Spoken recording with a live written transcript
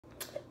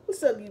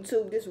What's up,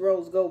 YouTube? This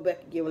Rose Go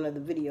back and give another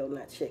video.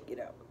 Now check it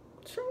out.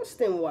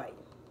 Charleston White,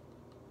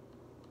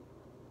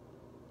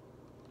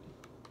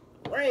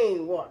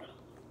 Rainwater.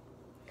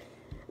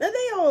 Now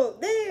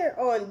they're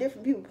on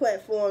different people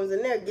platforms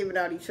and they're giving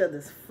out each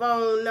other's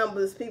phone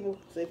numbers, people.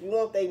 So if you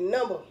want their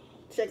number,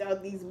 check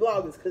out these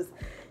bloggers because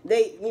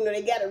they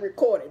got it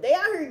recorded. They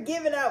out here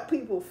giving out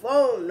people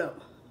phone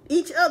number,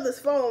 each other's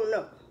phone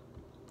number.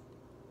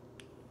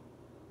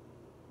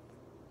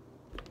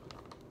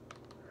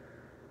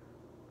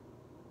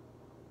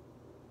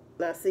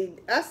 Now, see,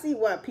 I see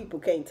why people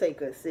can't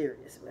take us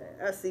serious, man.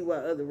 I see why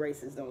other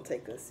races don't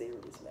take us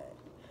serious, man.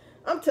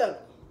 I'm telling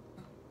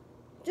you,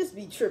 just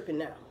be tripping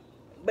now.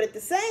 But at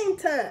the same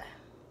time,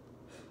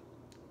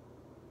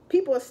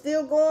 people are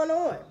still going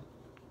on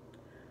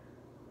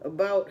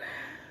about,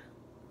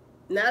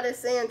 now they're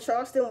saying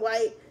Charleston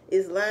White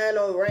is lying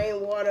on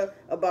Rainwater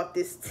about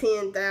this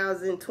 $10,000,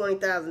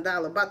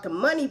 $20,000, about the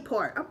money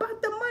part,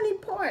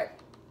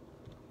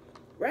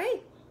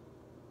 right?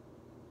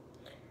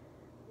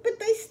 But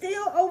they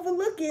still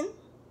overlooking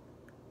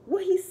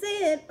what he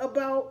said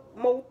about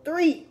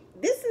MO3.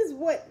 This is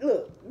what,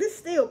 look, this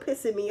still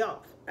pissing me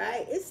off, all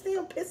right? It's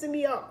still pissing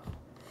me off.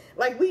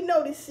 Like, we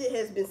know this shit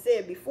has been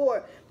said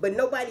before, but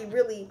nobody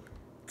really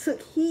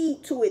took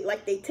heed to it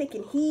like they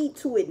taking heed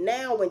to it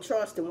now when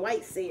Charleston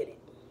White said it.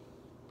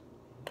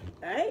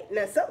 All right?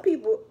 Now, some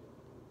people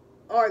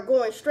are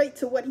going straight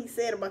to what he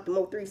said about the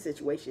MO3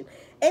 situation,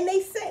 and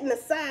they setting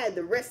aside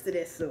the rest of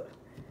that stuff.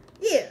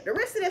 Yeah, the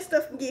rest of that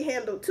stuff can get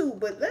handled too,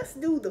 but let's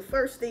do the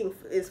first thing.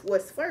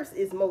 What's first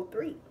is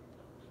MO3.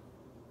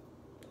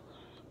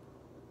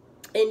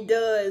 And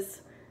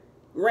does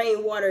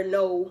Rainwater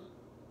know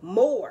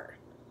more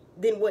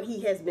than what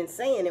he has been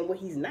saying and what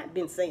he's not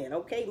been saying?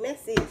 Okay,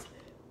 next is,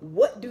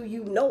 what do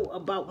you know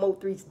about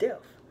MO3's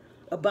death?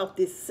 About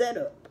this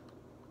setup?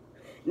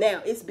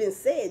 Now, it's been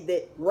said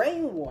that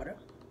Rainwater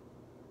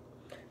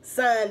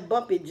signed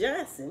Bumpy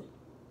Johnson,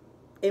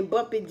 and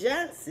Bumpy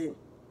Johnson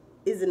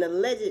is an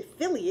alleged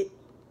affiliate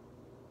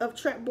of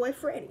Trap Boy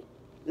Freddy.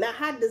 Now,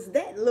 how does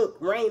that look,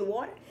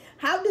 Rainwater?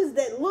 How does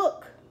that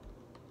look?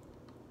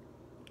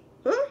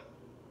 Huh?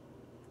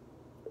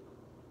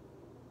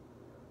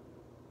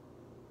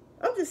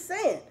 I'm just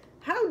saying,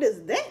 how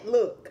does that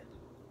look?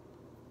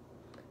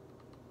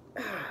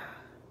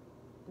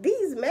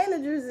 These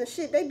managers and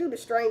shit, they do the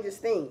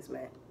strangest things,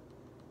 man.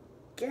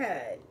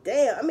 God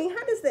damn. I mean,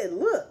 how does that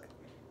look?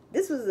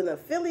 This was an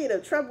affiliate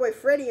of Trap Boy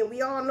Freddy, and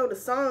we all know the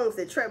songs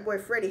that Trap Boy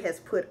Freddy has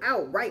put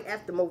out right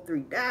after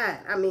Mo3 died.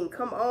 I mean,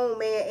 come on,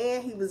 man.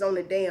 And he was on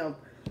the damn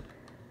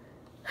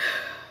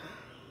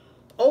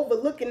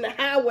overlooking the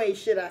highway,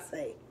 should I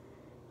say.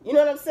 You know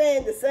what I'm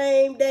saying? The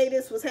same day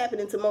this was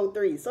happening to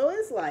Mo3. So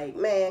it's like,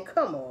 man,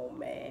 come on,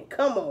 man.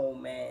 Come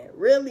on, man.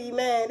 Really,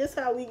 man? This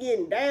how we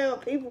getting down,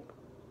 people?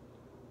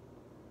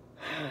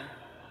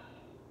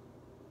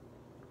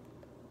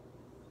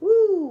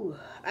 Woo.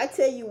 I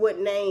tell you what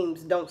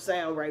names don't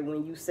sound right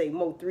when you say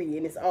Mo3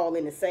 and it's all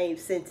in the same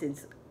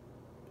sentence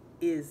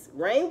is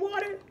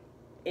Rainwater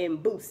and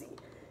Boosie.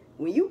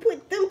 When you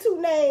put them two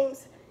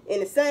names in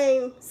the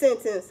same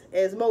sentence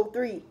as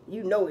Mo3,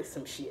 you know it's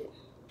some shit.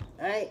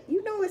 Alright?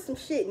 You know it's some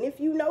shit. And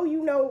if you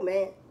know,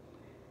 man.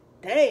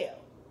 Damn.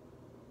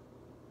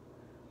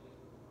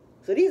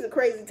 So these are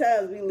crazy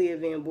times we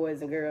live in, boys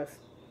and girls.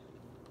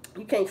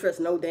 You can't trust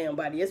no damn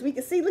body. As we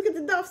can see, look at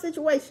the Dolph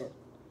situation.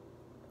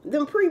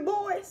 Them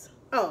pre-boys.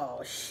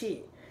 Oh,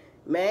 shit.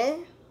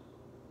 Man.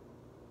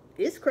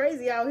 It's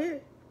crazy out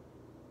here.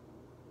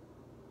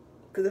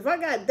 Because if I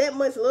got that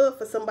much love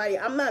for somebody,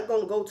 I'm not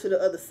going to go to the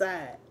other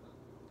side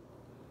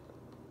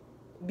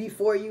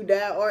before you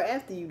die or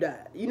after you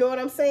die. You know what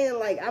I'm saying?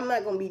 Like, I'm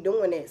not going to be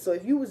doing that. So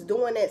if you was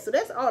doing that, so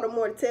that's all the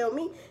more to tell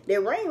me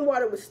that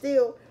Rainwater was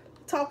still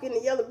talking to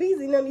Yellow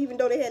Beezy and them, even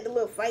though they had the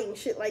little fight and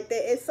shit like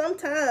that. And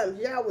sometimes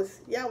y'all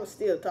was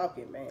still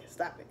talking, man.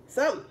 Stop it.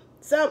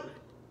 Something.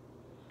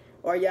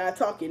 Or y'all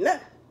talking now.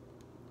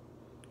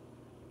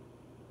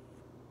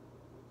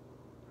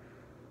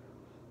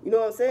 You know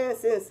what I'm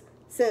saying?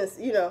 Since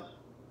you know,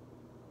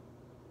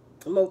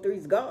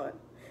 Mo3's gone.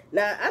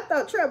 Now, I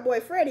thought Trap Boy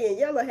Freddy and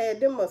Yellow had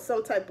them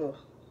some type of,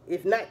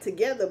 if not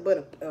together,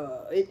 but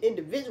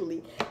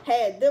individually,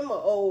 had them a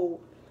old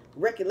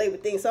record label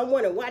thing. So I'm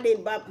wondering, why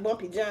didn't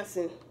Bumpy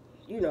Johnson,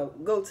 you know,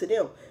 go to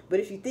them?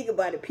 But if you think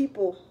about it,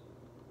 people...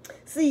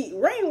 See,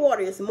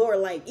 Rainwater is more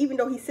like, even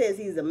though he says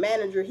he's a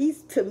manager,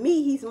 to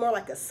me, he's more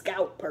like a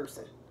scout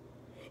person.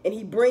 And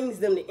he brings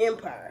them to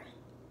Empire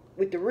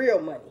with the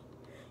real money.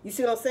 You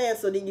see what I'm saying?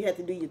 So then you have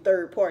to do your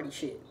third party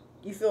shit.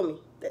 You feel me?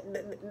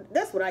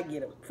 That's what I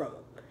get him from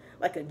him.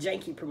 Like a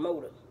janky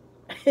promoter.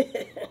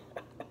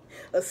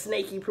 A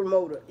snaky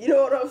promoter. You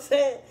know what I'm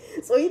saying?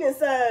 So he didn't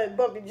sign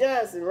Bumpy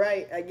Johnson,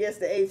 right? I guess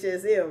the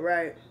HSM,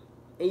 right?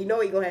 And you know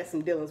he gonna have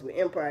some dealings with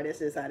Empire. That's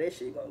just how that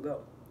shit gonna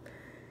go.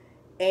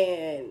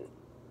 And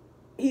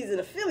he's an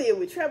affiliate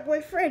with Trap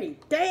Boy Freddy.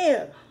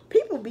 Damn.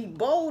 People be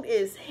bold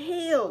as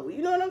hell. You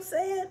know what I'm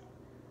saying?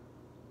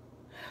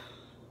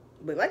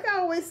 But like I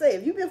always say,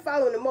 if you've been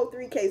following the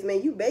Mo3 case,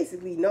 man, you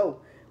basically know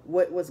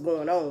what's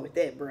going on with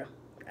that, bro.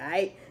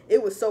 Alright?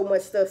 It was so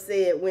much stuff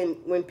said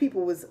when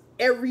people was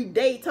every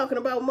day talking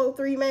about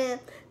MO3, man,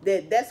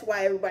 that's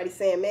why everybody's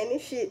saying, man,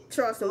 this shit,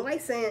 Charleston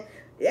White saying,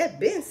 that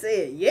Ben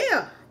said,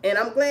 yeah. And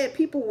I'm glad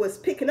people was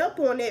picking up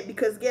on that,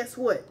 because guess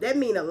what? That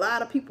mean a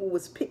lot of people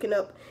was picking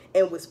up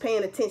and was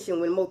paying attention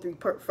when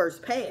MO3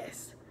 first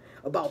passed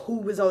about who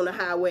was on the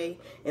highway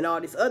and all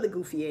this other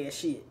goofy ass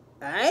shit.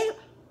 Alright?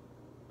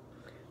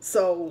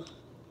 So,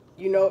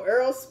 you know,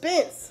 Earl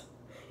Spence.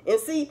 And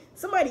see,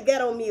 somebody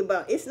got on me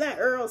about, it's not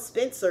Earl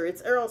Spencer,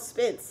 it's Earl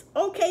Spence.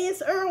 Okay,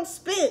 it's Earl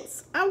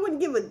Spence. I wouldn't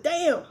give a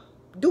damn.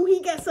 Do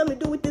he got something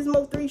to do with this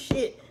MO3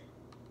 shit?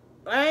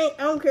 I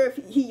don't care if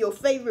he your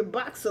favorite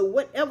boxer,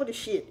 whatever the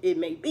shit it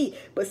may be.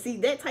 But see,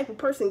 that type of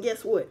person,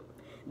 guess what?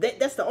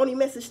 That's the only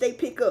message they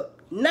pick up.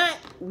 Not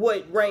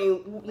what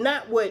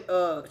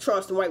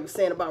Charleston White was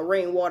saying about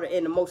rainwater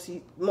and the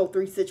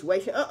MO3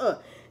 situation.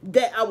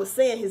 That I was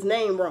saying his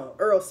name wrong,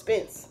 Earl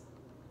Spence.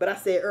 But I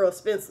said Earl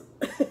Spencer.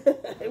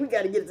 We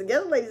got to get it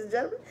together, ladies and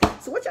gentlemen.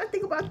 So what y'all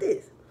think about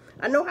this?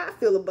 I know how I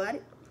feel about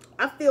it.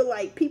 I feel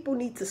like people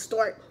need to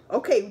start,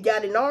 okay, we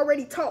got it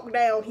already talked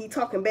down. He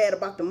talking bad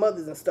about the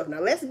mothers and stuff.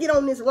 Now let's get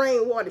on this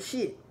rainwater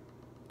shit.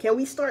 Can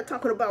we start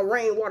talking about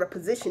rainwater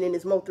position in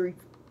this MO3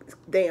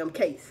 damn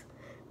case?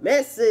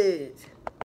 Message.